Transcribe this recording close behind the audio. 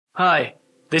Hi,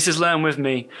 this is Learn With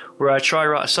Me, where I try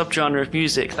write a subgenre of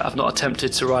music that I've not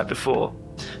attempted to write before.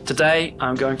 Today,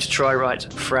 I'm going to try write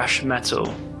thrash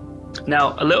metal.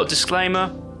 Now, a little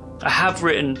disclaimer, I have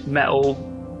written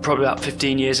metal probably about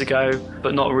 15 years ago,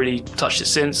 but not really touched it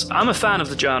since. I'm a fan of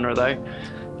the genre though.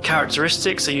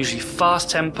 Characteristics are usually fast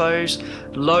tempos,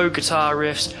 low guitar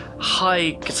riffs, high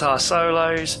guitar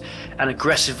solos, and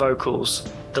aggressive vocals.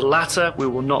 The latter we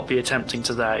will not be attempting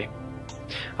today.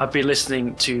 I've been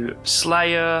listening to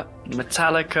Slayer,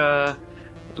 Metallica,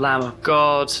 Lamb of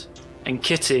God, and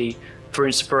Kitty for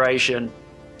inspiration.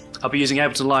 I'll be using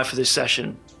Ableton Live for this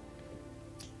session.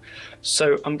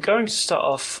 So I'm going to start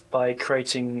off by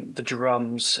creating the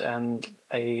drums and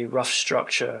a rough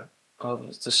structure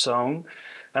of the song.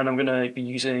 And I'm going to be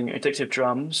using Addictive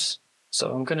Drums.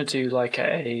 So I'm going to do like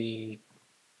a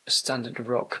standard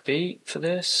rock beat for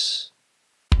this.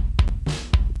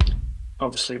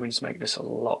 Obviously we need to make this a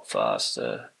lot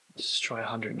faster. Let's try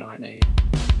 190.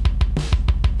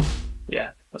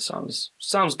 Yeah, that sounds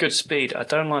good speed. I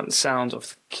don't like the sound of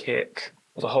the kick,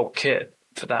 or the whole kit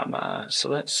for that matter. So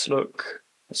let's look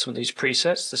at some of these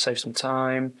presets to save some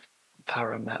time.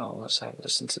 Power metal, let's have a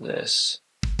listen to this.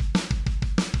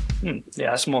 Yeah,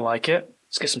 that's more like it.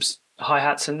 Let's get some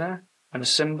hi-hats in there and a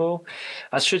cymbal.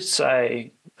 I should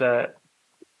say that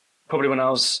probably when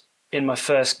I was in my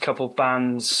first couple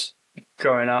bands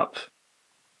growing up,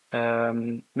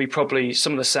 some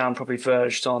of the sound probably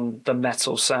verged on the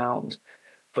metal sound,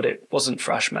 but it wasn't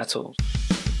thrash metal.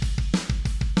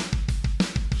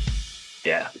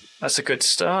 Yeah, that's a good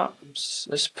start.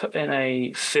 Let's put in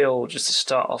a fill just to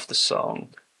start off the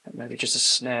song, and maybe just a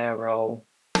snare roll.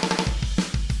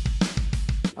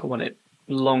 I want it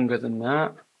longer than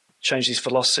that. Change these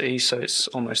velocities so it's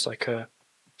almost like a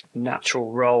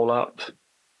natural roll up.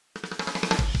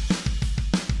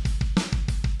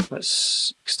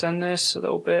 Let's extend this a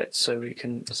little bit so we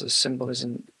can, as the cymbal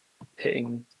isn't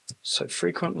hitting so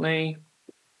frequently.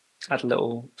 Add a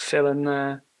little fill in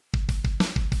there.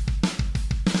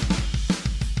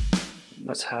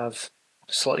 Let's have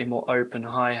slightly more open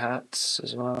hi-hats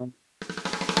as well.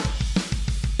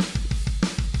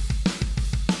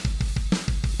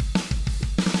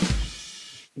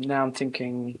 Now I'm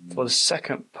thinking for the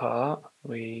second part,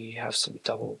 we have some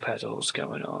double pedals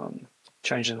going on.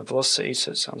 Changing the velocity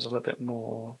so it sounds a little bit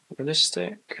more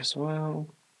realistic as well.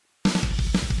 It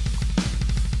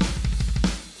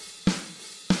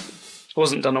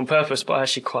wasn't done on purpose, but I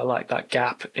actually quite like that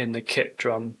gap in the kick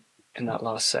drum in that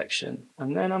last section.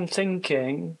 And then I'm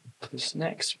thinking for this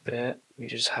next bit, we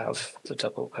just have the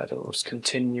double pedals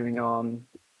continuing on.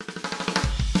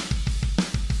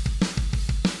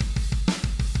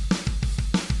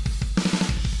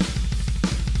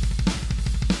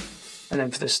 And then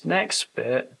for this next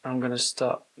bit, I'm going to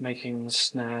start making the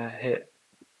snare hit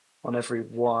on every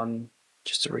one,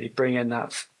 just to really bring in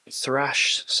that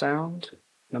thrash sound.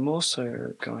 And I'm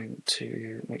also going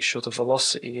to make sure the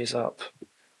velocity is up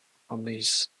on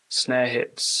these snare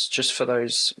hits, just for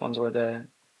those ones where they're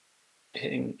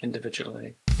hitting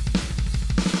individually.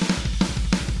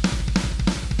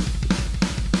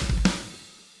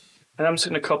 And I'm just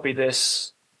going to copy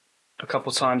this a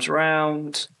couple times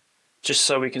around, just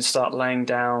so we can start laying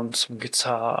down some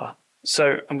guitar.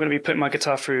 So I'm going to be putting my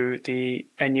guitar through the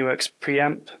NUX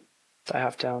preamp that I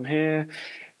have down here,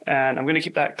 and I'm going to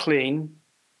keep that clean,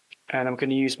 and I'm going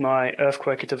to use my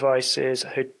Earthquaker Devices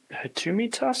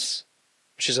Hizumitas,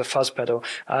 which is a fuzz pedal.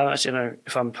 I don't actually know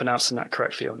if I'm pronouncing that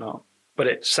correctly or not, but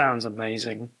it sounds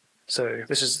amazing. So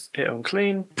this is it on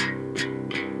clean,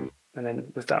 and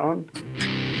then with that on.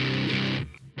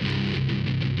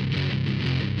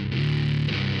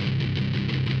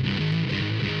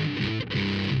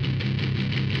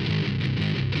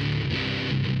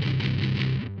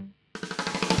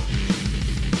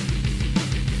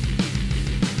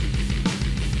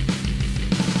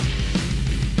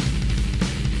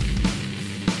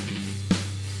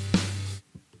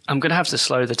 I'm going to have to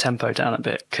slow the tempo down a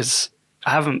bit because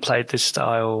I haven't played this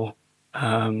style.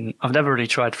 I've never really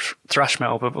tried thrash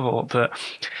metal before, but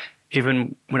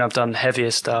even when I've done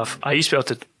heavier stuff, I used to be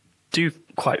able to do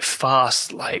quite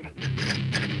fast,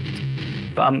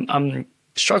 but I'm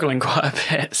struggling quite a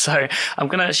bit. So I'm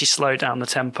going to actually slow down the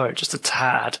tempo just a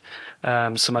tad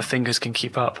so my fingers can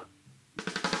keep up.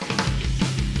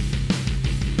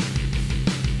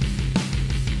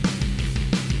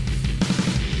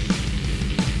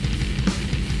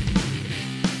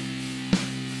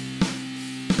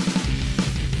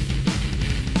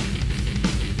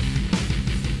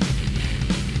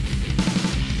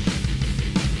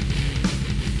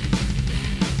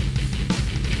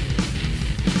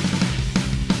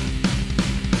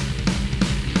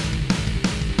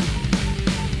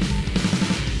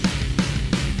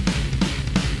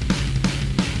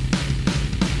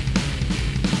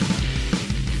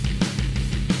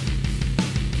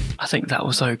 think that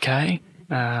was okay.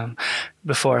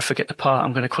 Before I forget the part,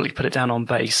 I'm going to quickly put it down on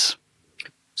bass.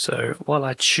 So while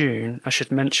I tune, I should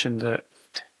mention that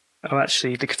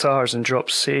actually the guitar is in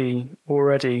drop C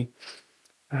already.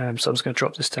 So I'm just going to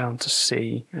drop this down to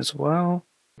C as well.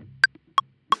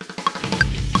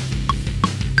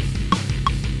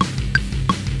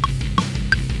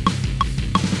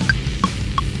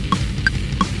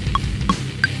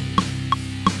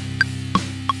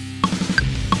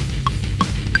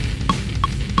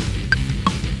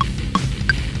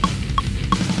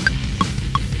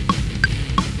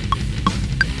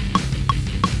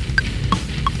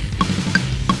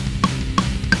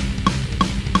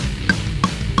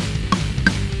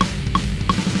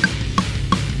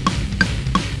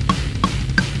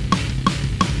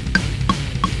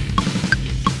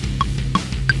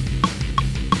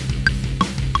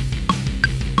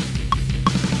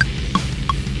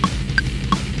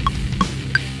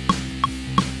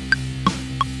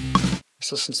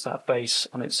 Let's listen to that bass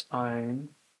on its own.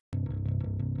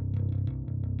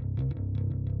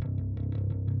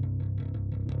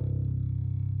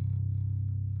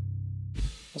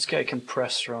 Let's get a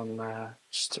compressor on there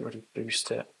just to really boost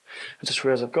it. I just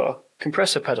realised I've got a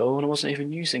compressor pedal and I wasn't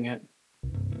even using it.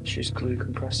 Let's use glue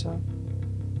compressor.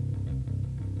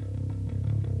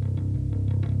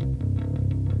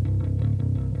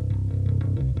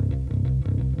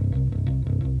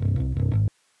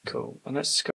 Cool, and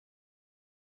let's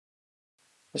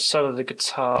solo the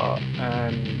guitar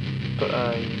and put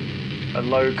a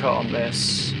low cut on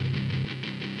this.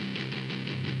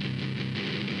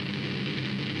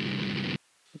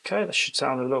 Okay, that should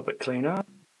sound a little bit cleaner.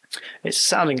 It's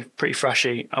sounding pretty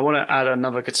thrashy. I want to add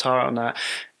another guitar on that.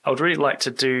 I would really like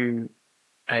to do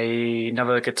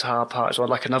another guitar part as well,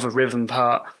 like another rhythm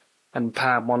part, and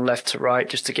pan one left to right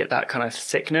just to get that kind of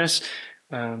thickness.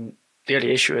 The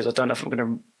only issue is I don't know if I'm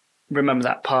going to remember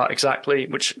that part exactly,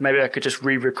 which maybe I could just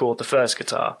re-record the first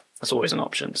guitar. That's always an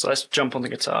option. So let's jump on the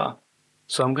guitar.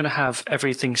 So I'm going to have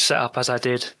everything set up as I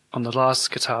did on the last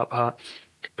guitar part,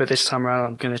 but this time around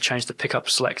I'm going to change the pickup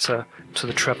selector to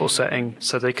the treble setting,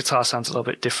 so the guitar sounds a little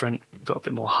bit different. Got a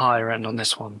bit more higher end on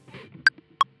this one.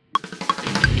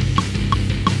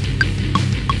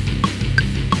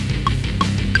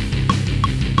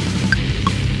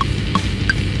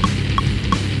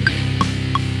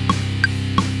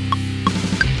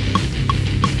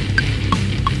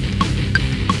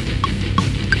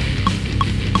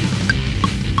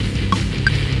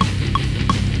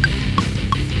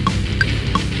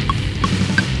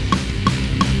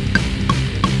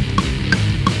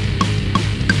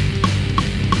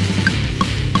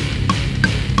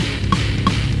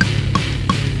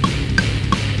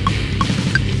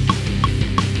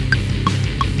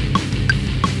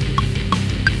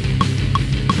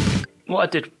 What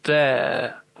I did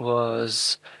there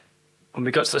was, when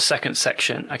we got to the second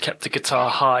section, I kept the guitar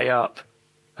high up.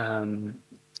 I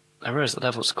realised the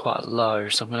level's quite low,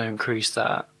 so I'm going to increase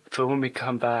that. But when we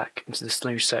come back into this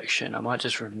new section, I might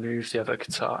just remove the other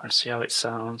guitar and see how it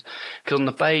sounds. Because on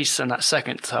the bass and that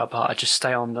second guitar part, I just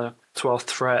stay on the 12th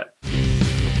fret.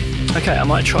 Okay, I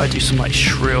might try to do some like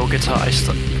shrill guitar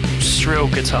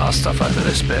stuff over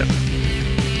this bit.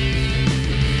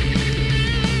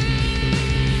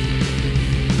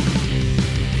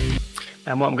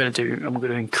 And what I'm going to do, I'm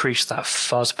going to increase that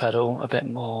fuzz pedal a bit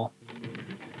more.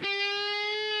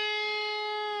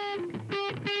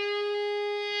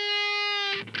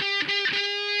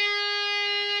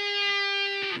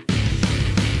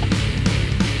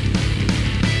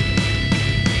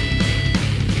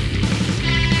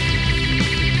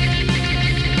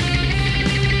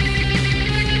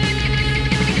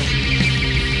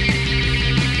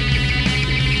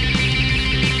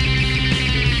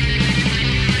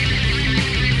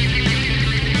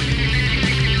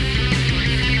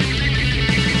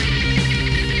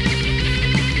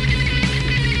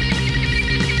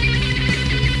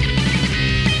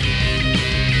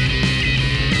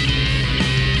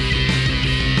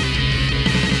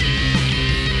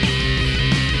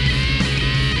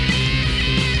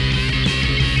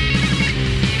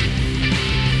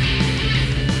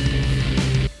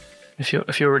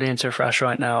 If you're really into thrash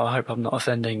right now, I hope I'm not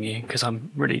offending you, because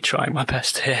I'm really trying my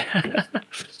best here. I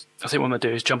think what I'm going to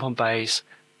do is jump on bass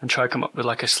and try to come up with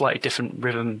like a slightly different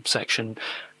rhythm section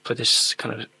for this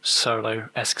kind of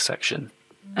solo-esque section.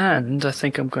 And I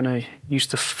think I'm going to use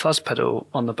the fuzz pedal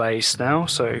on the bass now,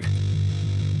 so...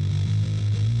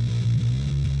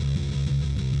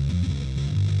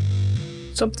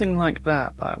 something like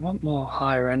that, but I want more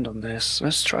higher end on this.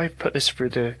 Let's try to put this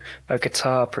through a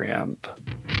guitar preamp.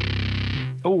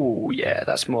 Oh yeah,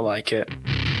 that's more like it.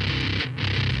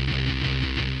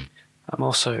 I'm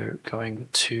also going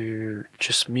to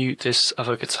just mute this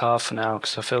other guitar for now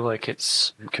because I feel like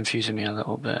it's confusing me a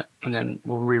little bit. And then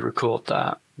we'll re-record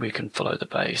that. We can follow the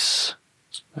bass.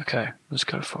 Okay, let's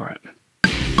go for it.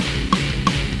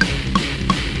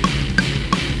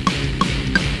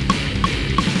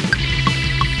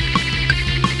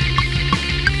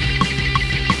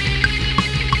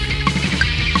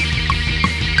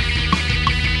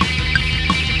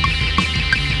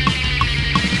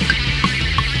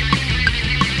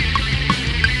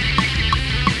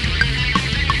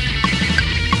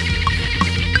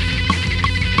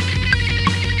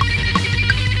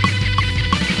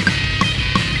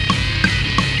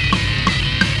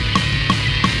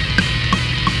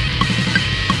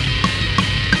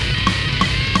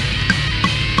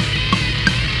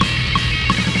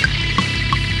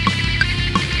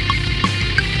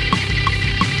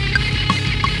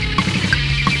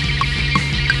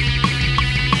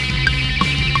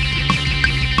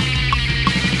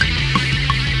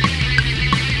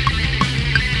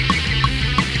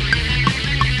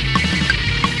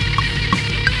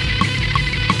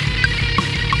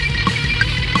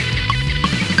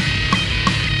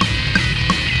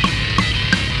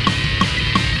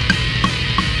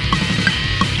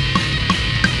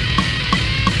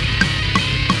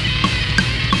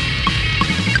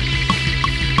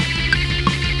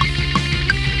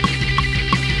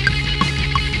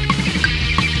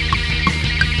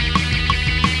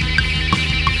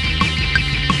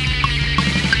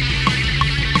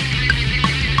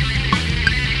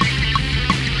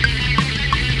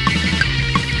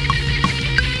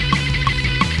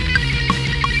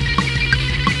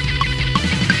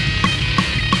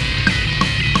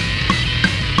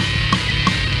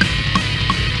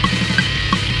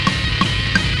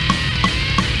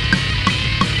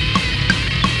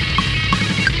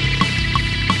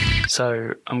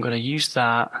 So I'm going to use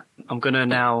that. I'm going to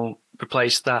now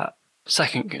replace that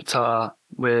second guitar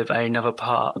with another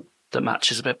part that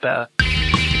matches a bit better.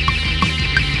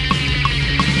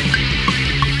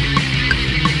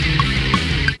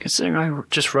 Considering I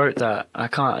just wrote that, I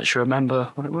can't actually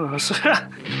remember what it was.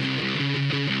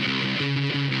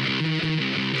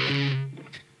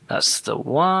 That's the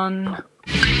one.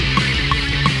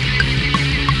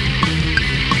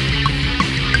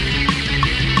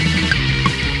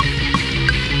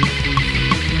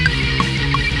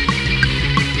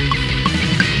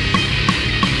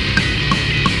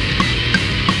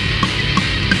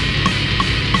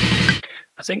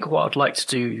 I think what I'd like to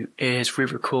do is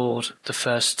re-record the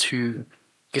first two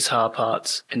guitar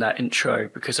parts in that intro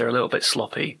because they're a little bit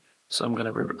sloppy, so I'm going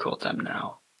to re-record them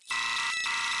now.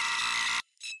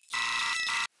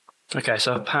 Okay,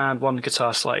 so I've panned one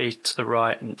guitar slightly to the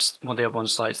right and one of the other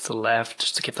ones slightly to the left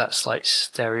just to give that slight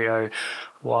stereo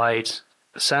wide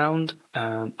sound.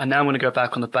 And now I'm going to go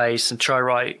back on the bass and try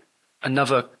write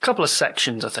another couple of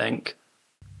sections, I think.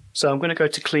 So I'm going to go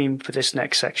to clean for this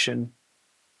next section.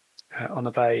 On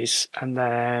the bass, and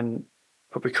then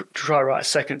probably try write a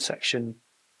second section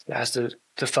that has the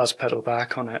fuzz pedal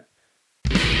back on it.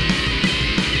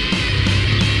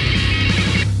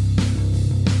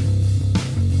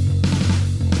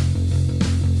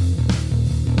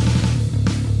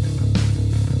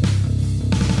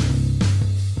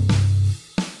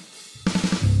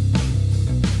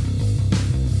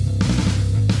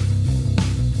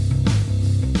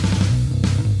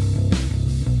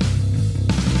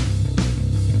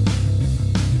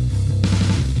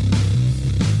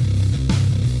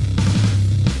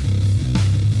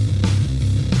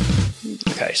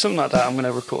 Okay, something like that. I'm going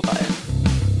to record that in.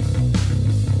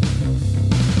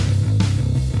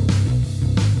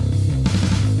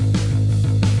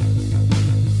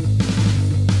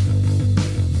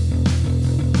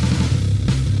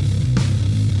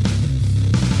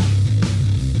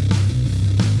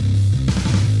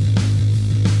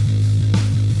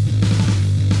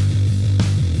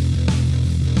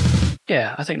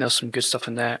 Yeah, I think there's some good stuff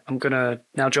in there. I'm going to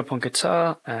now jump on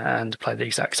guitar and play the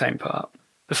exact same part.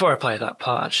 Before I play that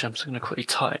part, actually, I'm just going to quickly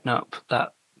tighten up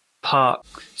that part.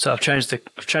 So I've changed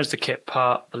the kit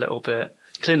part a little bit,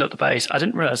 cleaned up the bass. I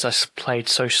didn't realise I played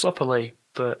so sloppily,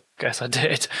 but guess I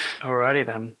did. Alrighty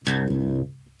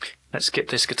then. Let's get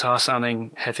this guitar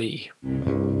sounding heavy.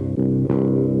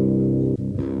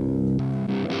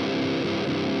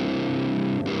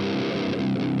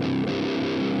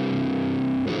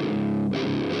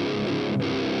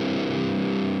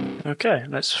 Okay,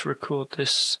 let's record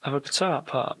this other guitar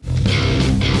part.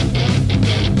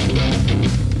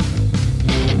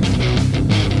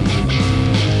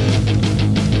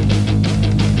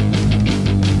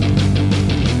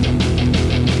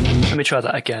 Let me try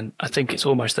that again. I think it's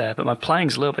almost there, but my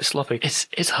playing's a little bit sloppy.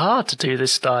 It's hard to do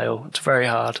this style. It's very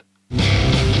hard.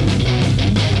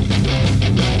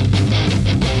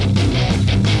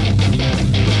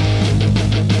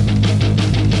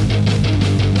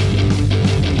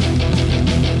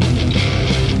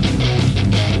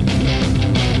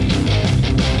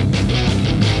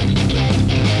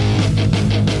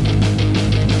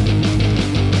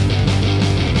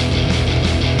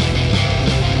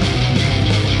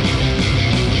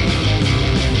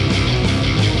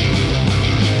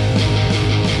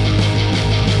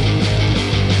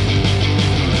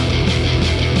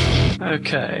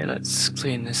 Okay, let's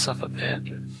clean this up a bit.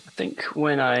 I think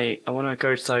when I want to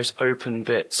go to those open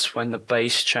bits when the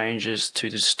bass changes to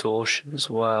distortion as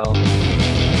well.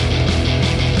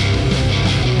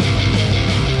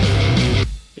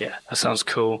 Yeah, that sounds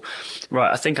cool.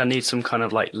 Right, I think I need some kind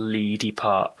of like leady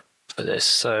part for this,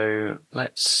 so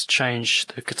let's change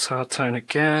the guitar tone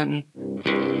again.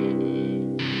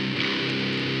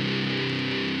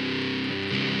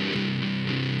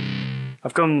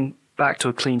 I've gone back to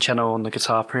a clean channel on the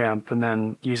guitar preamp and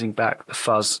then using back the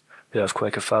fuzz, the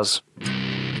Earthquaker fuzz.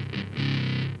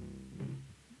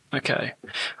 Okay,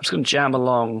 I'm just going to jam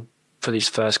along for these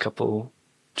first couple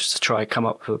just to try and come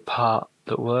up with a part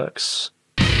that works.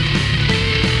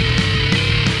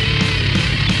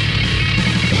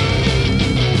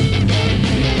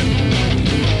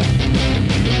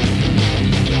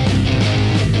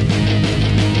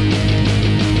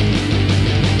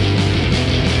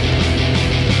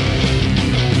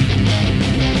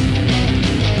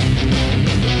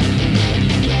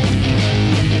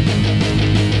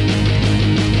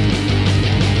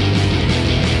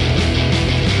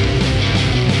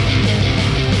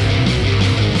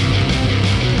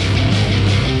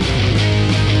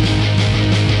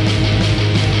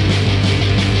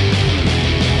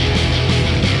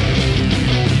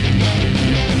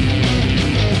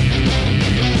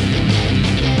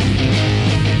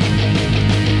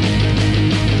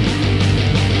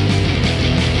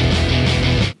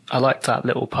 I like that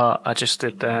little part I just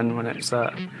did then when it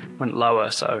went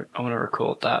lower, so I want to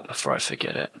record that before I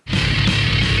forget it.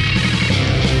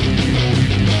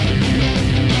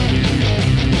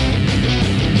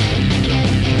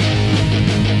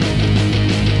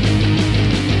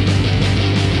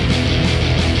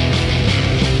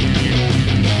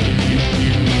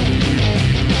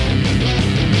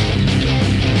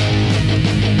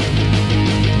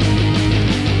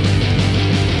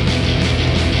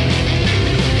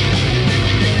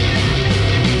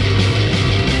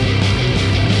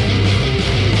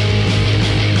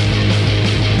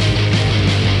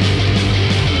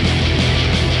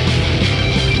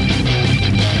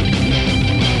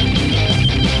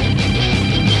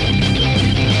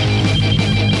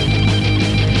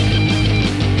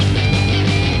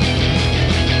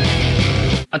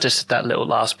 I just did that little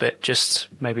last bit, just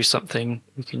maybe something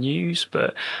we can use,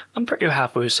 but I'm pretty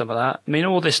happy with some of that. I mean,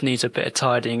 all this needs a bit of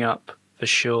tidying up for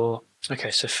sure.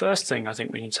 Okay, so first thing I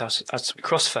think we need to add some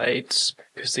crossfades,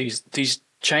 because these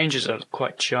changes are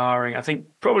quite jarring. I think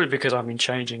probably because I've been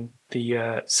changing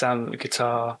the sound of the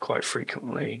guitar quite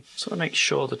frequently. So I make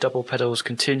sure the double pedals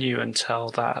continue until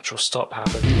that actual stop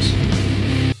happens.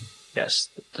 Yes,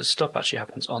 the stop actually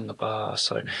happens on the bar.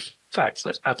 So in fact,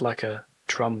 let's add like a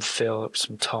drum fill with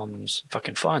some toms, if I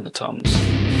can find the toms.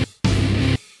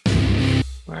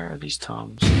 Where are these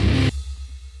toms?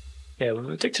 Yeah,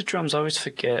 with Addictive Drums I always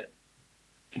forget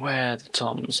where the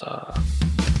toms are.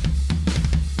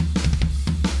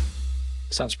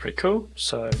 Sounds pretty cool.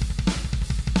 So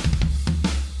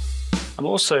I'm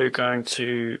also going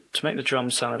to make the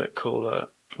drums sound a bit cooler,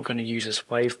 we're going to use this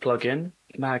wave plugin,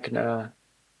 Magma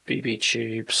BB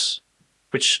tubes,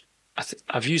 which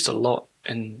I've used a lot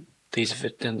in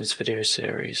this video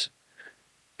series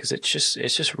because it's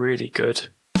just really good.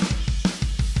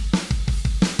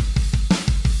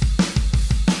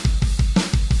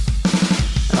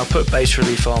 And I'll put bass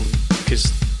relief on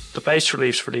because the bass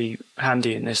relief's really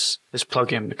handy in this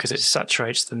plugin because it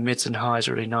saturates the mids and highs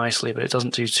really nicely, but it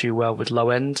doesn't do too well with low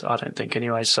end, I don't think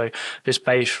anyway. So this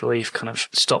bass relief kind of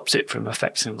stops it from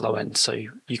affecting the low end, so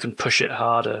you can push it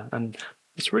harder, and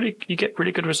you get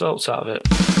really good results out of it.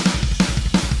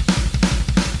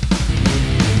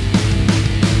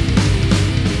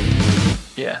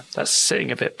 Yeah, that's sitting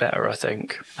a bit better, I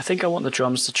think. I think I want the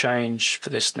drums to change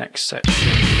for this next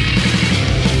section.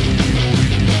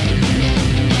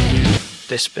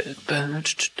 This bit. There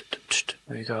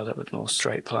you go, a little bit more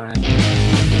straight playing.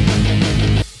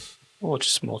 Or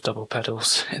just more double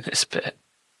pedals in this bit.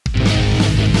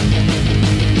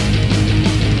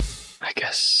 I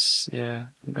guess, yeah,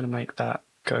 I'm going to make that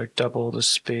go double the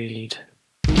speed.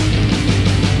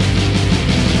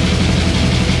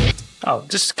 Oh,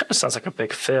 this kind of sounds like a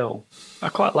big fill. I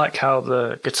quite like how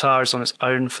the guitar is on its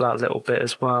own for that little bit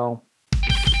as well. I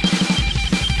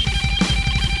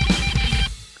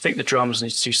think the drums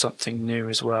need to do something new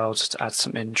as well, just to add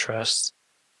some interest.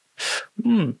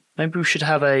 Maybe we should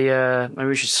have a, maybe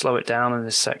we should slow it down in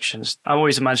this section. I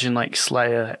always imagine like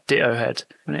Slayer, Ditto Head,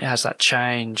 when it has that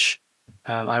change.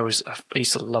 I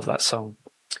used to love that song.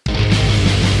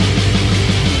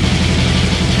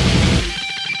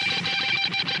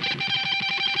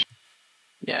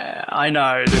 Yeah, I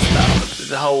know,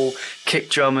 the whole kick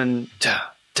drum and da,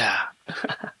 da.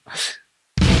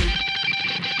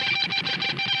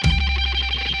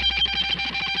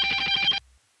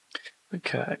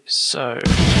 Okay, so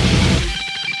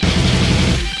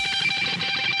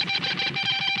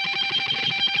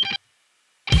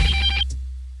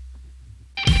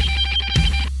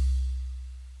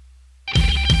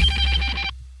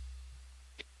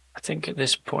I think at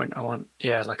this point I want,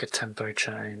 yeah, like a tempo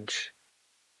change.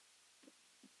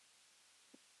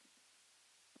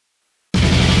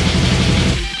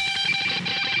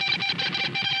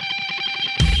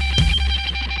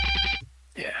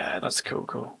 Yeah, that's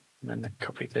cool. And then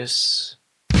copy this.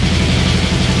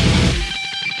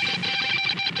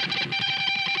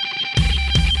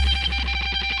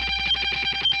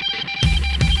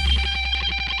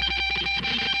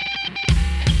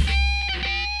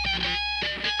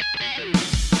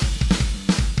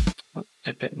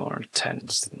 A bit more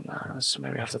intense than that, so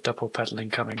maybe have the double pedaling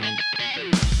coming on.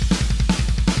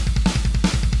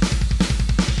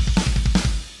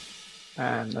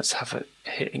 And let's have it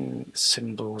hitting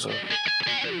cymbals.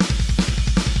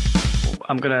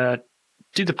 I'm gonna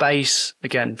do the bass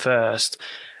again first,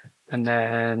 and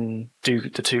then do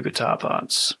the two guitar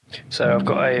parts. So I've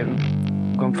got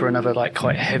gone for another like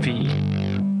quite heavy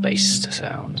bass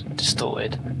sound,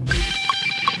 distorted.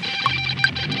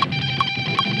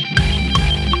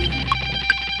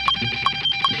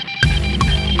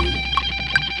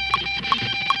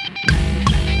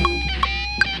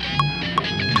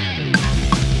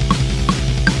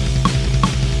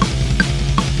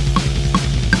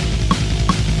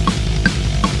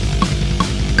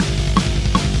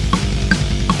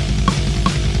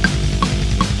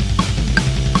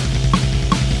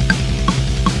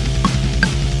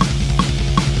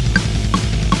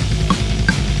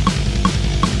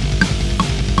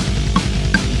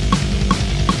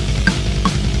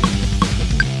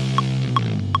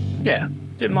 Yeah,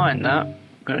 didn't mind that. I'm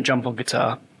going to jump on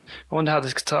guitar. I wonder how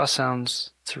this guitar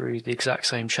sounds through the exact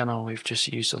same channel we've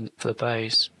just used for the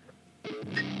bass.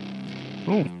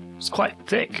 Ooh, it's quite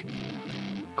thick.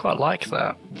 Quite like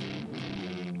that.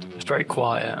 It's very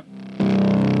quiet.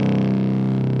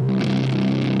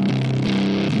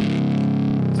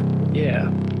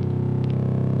 Yeah.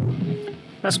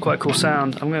 That's quite a cool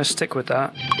sound. I'm going to stick with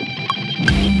that.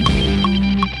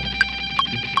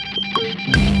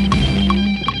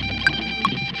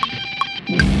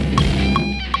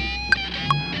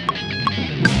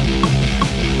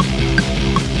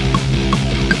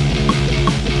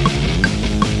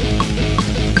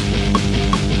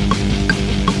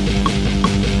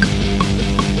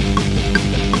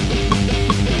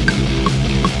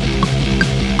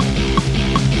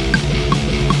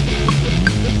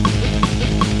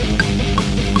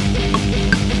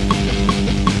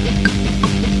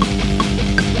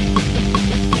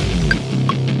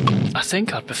 I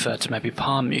think I'd prefer to maybe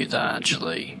palm mute that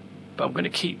actually, but I'm going to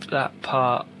keep that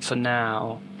part for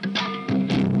now.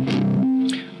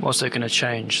 I'm also going to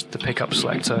change the pickup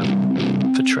selector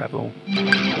for treble.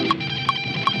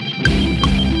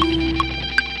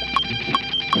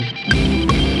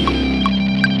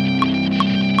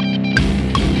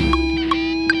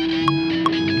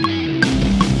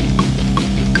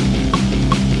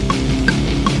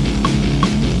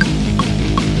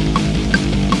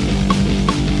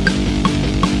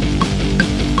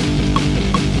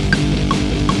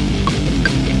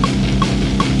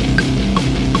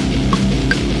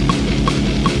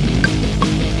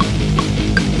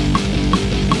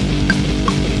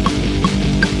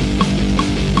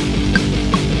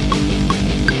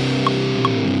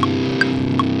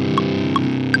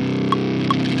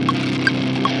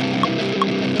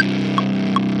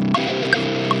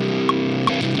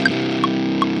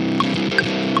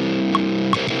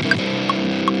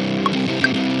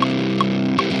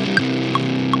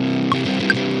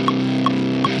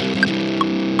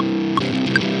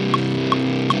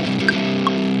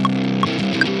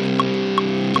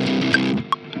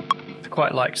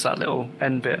 Quite likes that little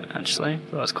end bit actually.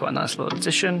 That's quite a nice little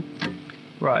addition.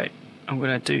 Right, I'm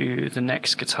going to do the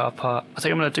next guitar part. I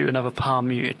think I'm going to do another palm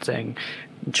muted thing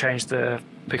and change the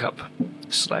pickup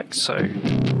select, so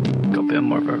got a bit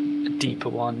more of a deeper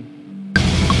one.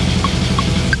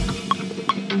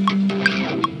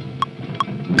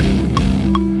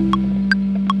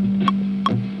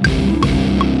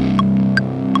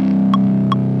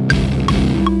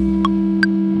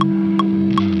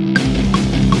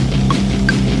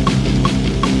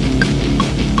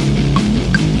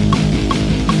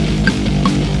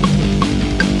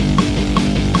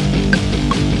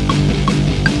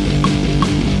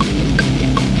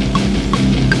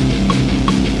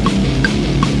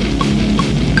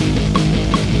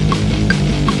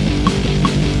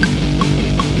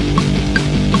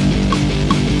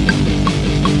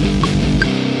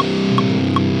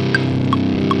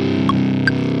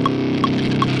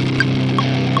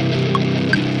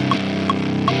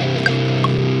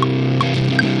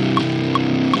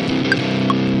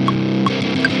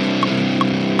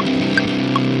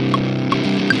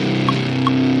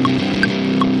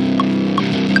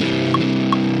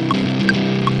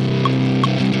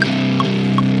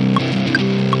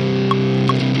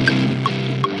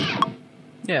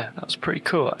 Yeah, that was pretty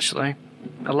cool actually.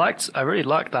 I really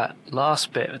liked that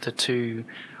last bit of the two.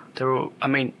 They're all, I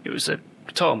mean, it was a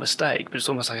total mistake, but it's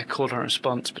almost like a call and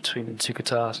response between the two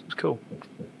guitars. It was cool.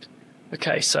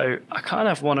 Okay, so I kind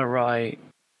of want to write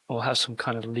or have some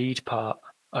kind of lead part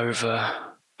over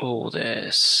all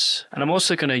this, and I'm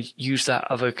also going to use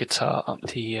that other guitar,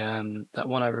 the that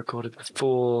one I recorded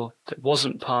before that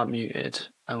wasn't palm muted,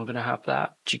 and we're going to have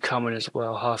that come in as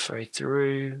well halfway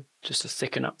through, just to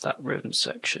thicken up that rhythm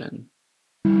section.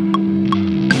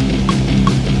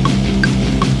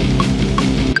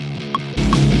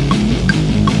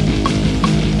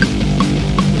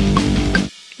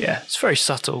 Yeah, it's very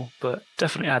subtle, but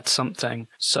definitely adds something.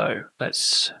 So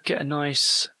let's get a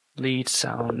nice lead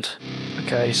sound.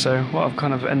 Okay, so what I've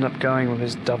kind of ended up going with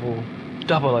is double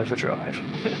overdrive.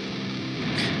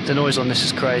 The noise on this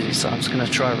is crazy, so I'm just going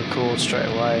to try and record straight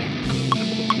away.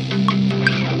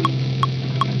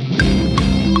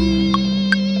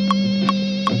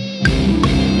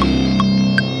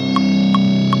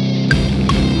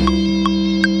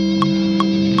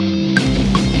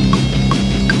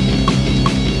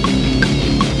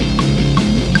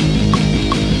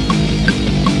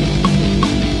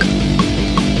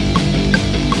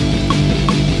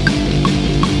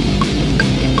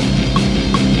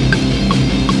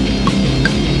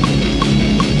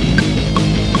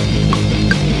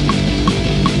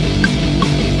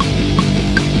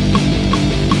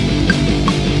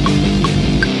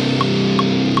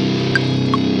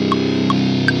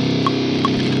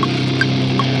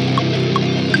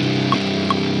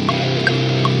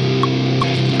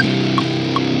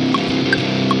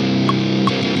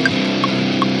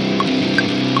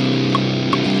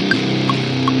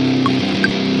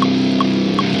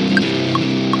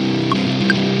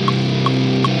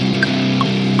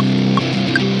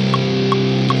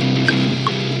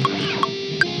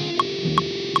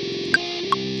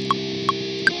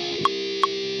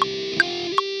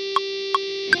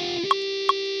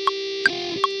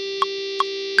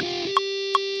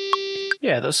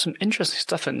 Yeah, there's some interesting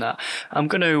stuff in that. I'm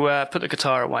going to put the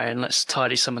guitar away and let's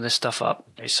tidy some of this stuff up.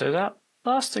 Okay, so that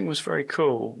last thing was very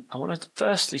cool. I want to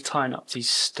firstly tighten up these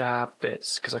stab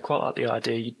bits because I quite like the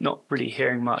idea. You're not really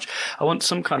hearing much. I want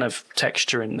some kind of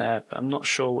texture in there, but I'm not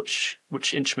sure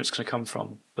which instrument's going to come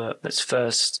from. But let's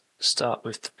first start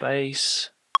with the bass.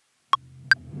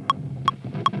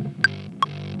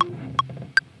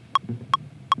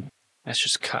 Let's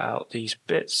just cut out these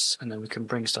bits and then we can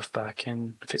bring stuff back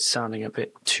in if it's sounding a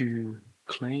bit too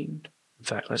clean. In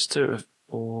fact, let's do it with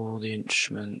all the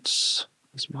instruments.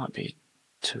 This might be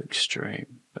too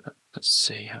extreme, but let's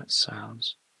see how it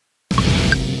sounds.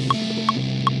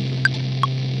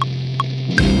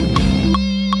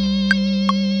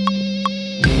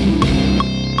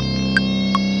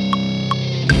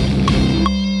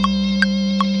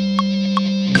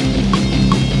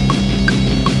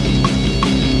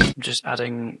 Just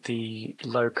adding the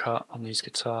low cut on these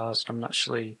guitars. I'm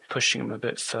actually pushing them a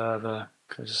bit further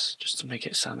because just to make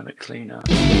it sound a bit cleaner.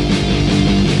 I'm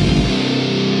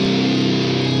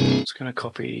just going to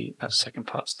copy that second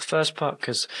part to the first part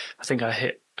because I think I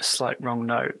hit a slight wrong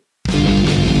note.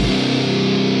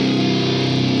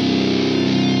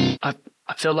 I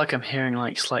feel like I'm hearing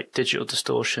like slight digital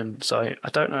distortion, so I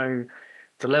don't know.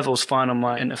 The level's fine on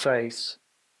my interface.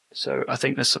 So I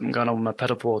think there's something going on with my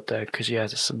pedal board there because, yeah,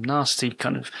 there's some nasty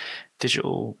kind of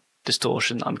digital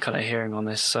distortion that I'm kind of hearing on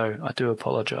this. So I do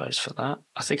apologize for that.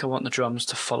 I think I want the drums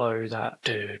to follow that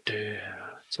do-do.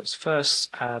 So let's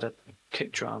first add a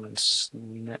kick drum and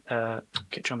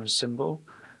cymbal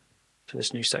for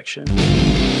this new section.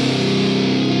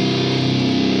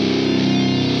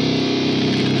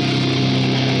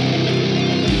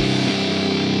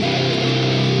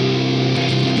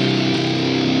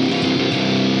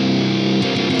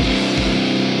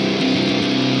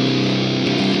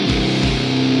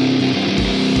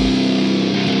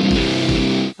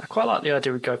 Quite like the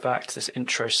idea we go back to this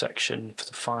intro section for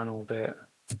the final bit,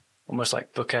 almost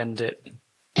like bookend it.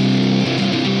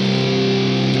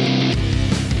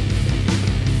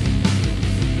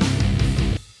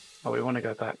 Oh, we want to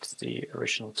go back to the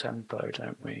original tempo,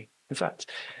 don't we? In fact,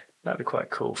 that'd be quite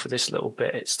cool. For this little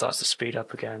bit, it starts to speed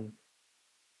up again.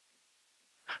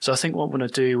 So I think what I'm going to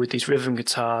do with these rhythm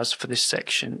guitars for this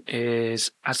section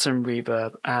is add some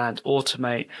reverb and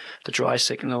automate the dry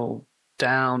signal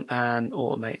down and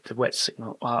automate the wet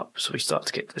signal up, so we start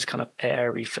to get this kind of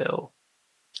airy feel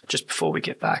just before we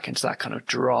get back into that kind of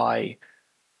dry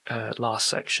last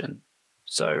section.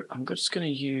 So I'm just going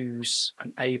to use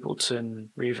an Ableton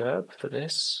reverb for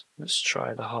this. Let's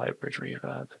try the hybrid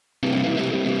reverb.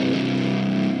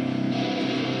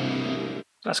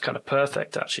 That's kind of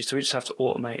perfect actually, so we just have to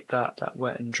automate that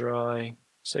wet and dry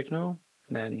signal.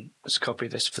 And then let's copy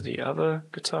this for the other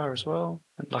guitar as well.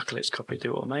 And luckily it's copied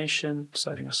the automation,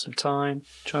 saving us some time.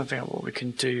 Trying to think out what we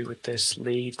can do with this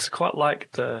lead, because I quite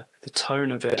like the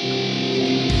tone of it.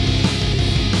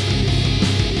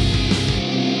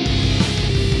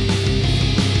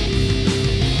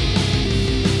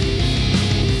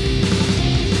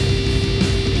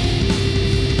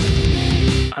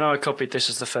 I know I copied this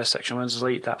as the first section. I'm going to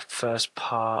delete that first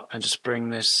part and just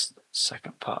bring this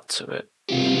second part to it.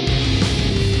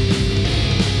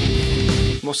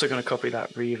 I'm also going to copy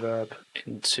that reverb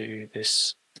into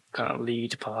this kind of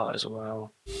lead part as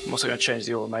well. I'm also going to change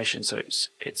the automation so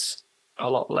it's a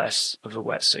lot less of a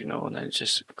wet signal, and then it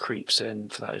just creeps in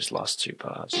for those last two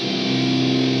parts.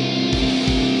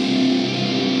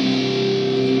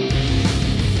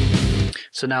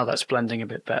 So now that's blending a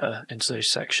bit better into those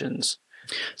sections.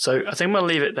 So I think I'm going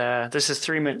to leave it there. This is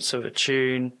 3 minutes of a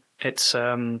tune. It's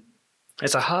a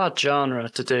hard genre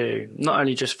to do, not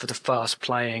only just for the fast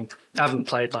playing. I haven't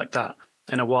played like that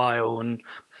in a while, and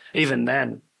even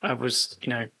then, I was,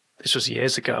 this was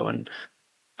years ago, and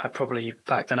I probably,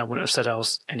 back then, I wouldn't have said I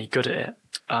was any good at it.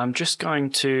 I'm just going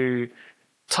to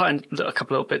tighten a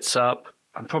couple little bits up.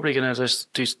 I'm probably going to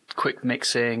just do quick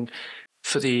mixing.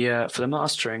 For the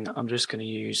mastering, I'm just going to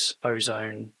use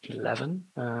Ozone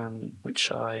 11,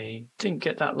 which I didn't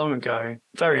get that long ago.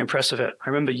 Very impressed with it. I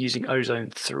remember using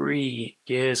Ozone 3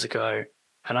 years ago,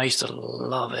 and I used to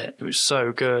love it. It was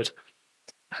so good.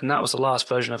 And that was the last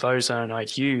version of Ozone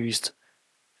I'd used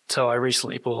until I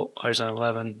recently bought Ozone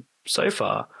 11. So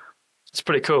far, it's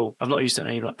pretty cool. I've not used it in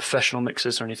any like professional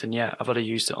mixes or anything yet. I've only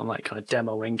used it on like kind of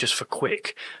demoing, just for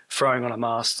quick throwing on a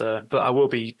master. But I will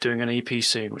be doing an EP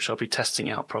soon, which I'll be testing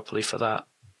out properly for that.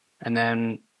 And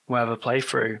then we'll have a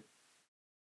playthrough.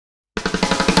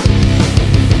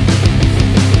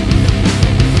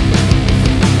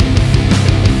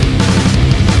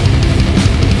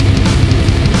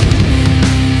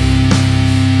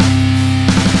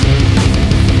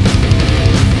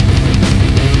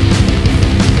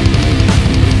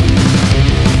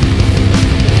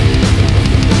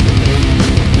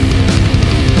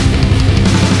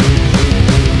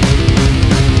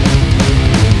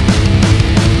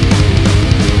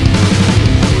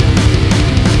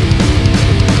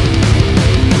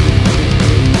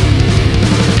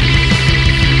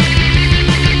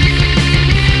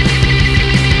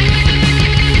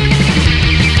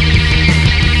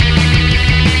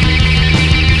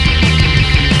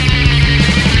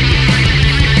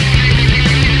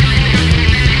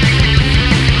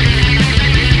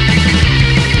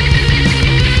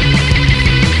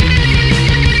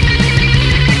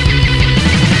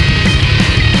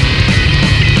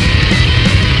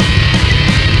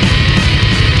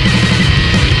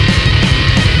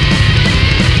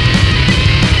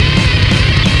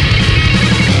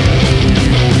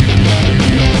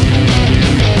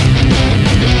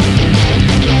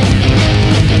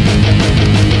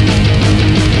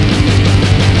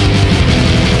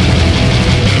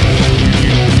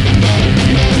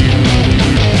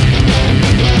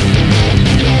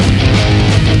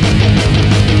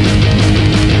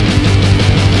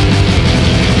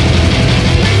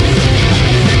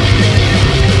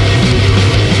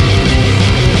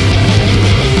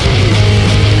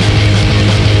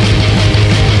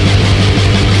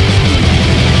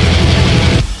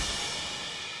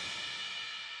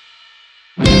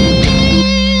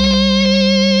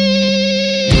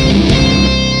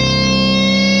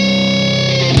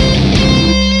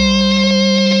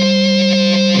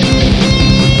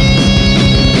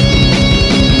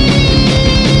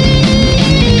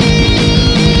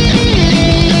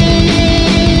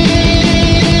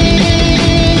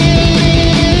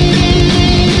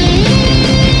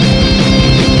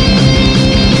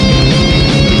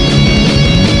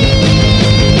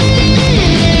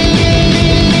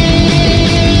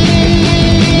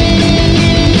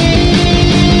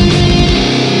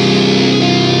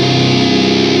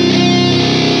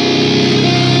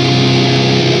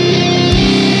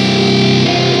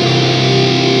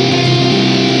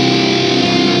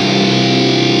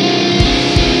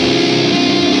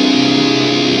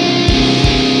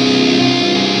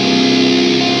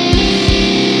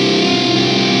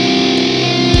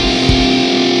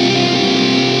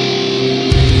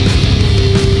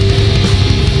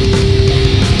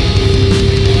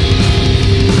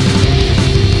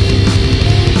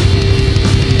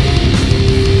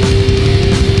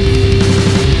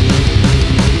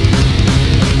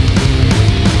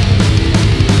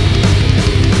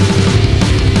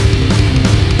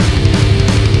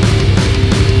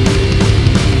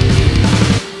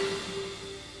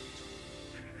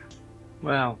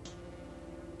 Wow.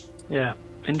 Yeah,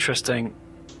 interesting.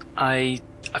 I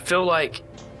feel like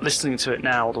listening to it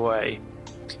now all the way,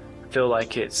 I feel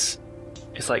like it's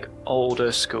like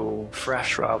older school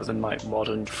thrash rather than like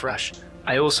modern thrash.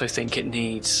 I also think it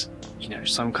needs, you know,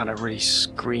 some kind of really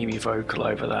screamy vocal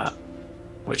over that,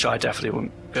 which I definitely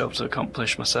wouldn't be able to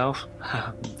accomplish myself.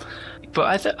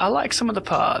 But I like some of the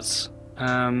parts.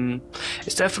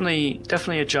 It's definitely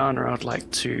a genre I'd like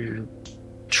to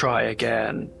try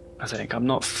again. I think I'm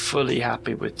not fully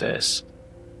happy with this,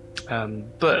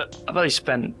 but I've only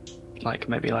spent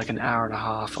maybe an hour and a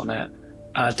half on it.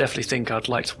 I definitely think I'd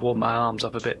like to warm my arms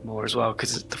up a bit more as well,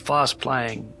 because the fast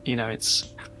playing, you know,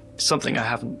 it's something I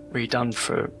haven't really done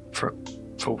for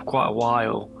quite a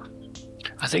while.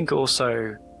 I think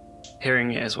also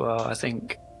hearing it as well, I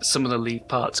think some of the lead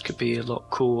parts could be a lot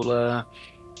cooler.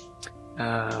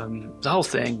 The whole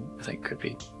thing, I think, could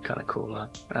be kind of cooler.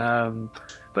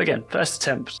 But again, first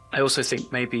attempt. I also think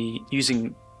maybe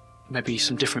using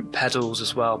some different pedals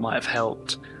as well might have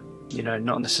helped. You know,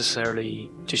 not necessarily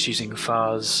just using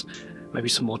fuzz. Maybe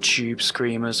some more tube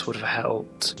screamers would have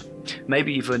helped.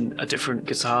 Maybe even a different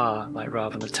guitar, like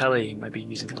rather than a Tele, maybe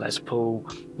using a Les Paul,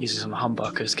 using some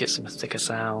humbuckers, get some thicker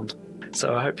sound.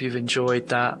 So I hope you've enjoyed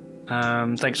that.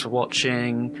 Thanks for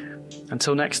watching.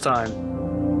 Until next time.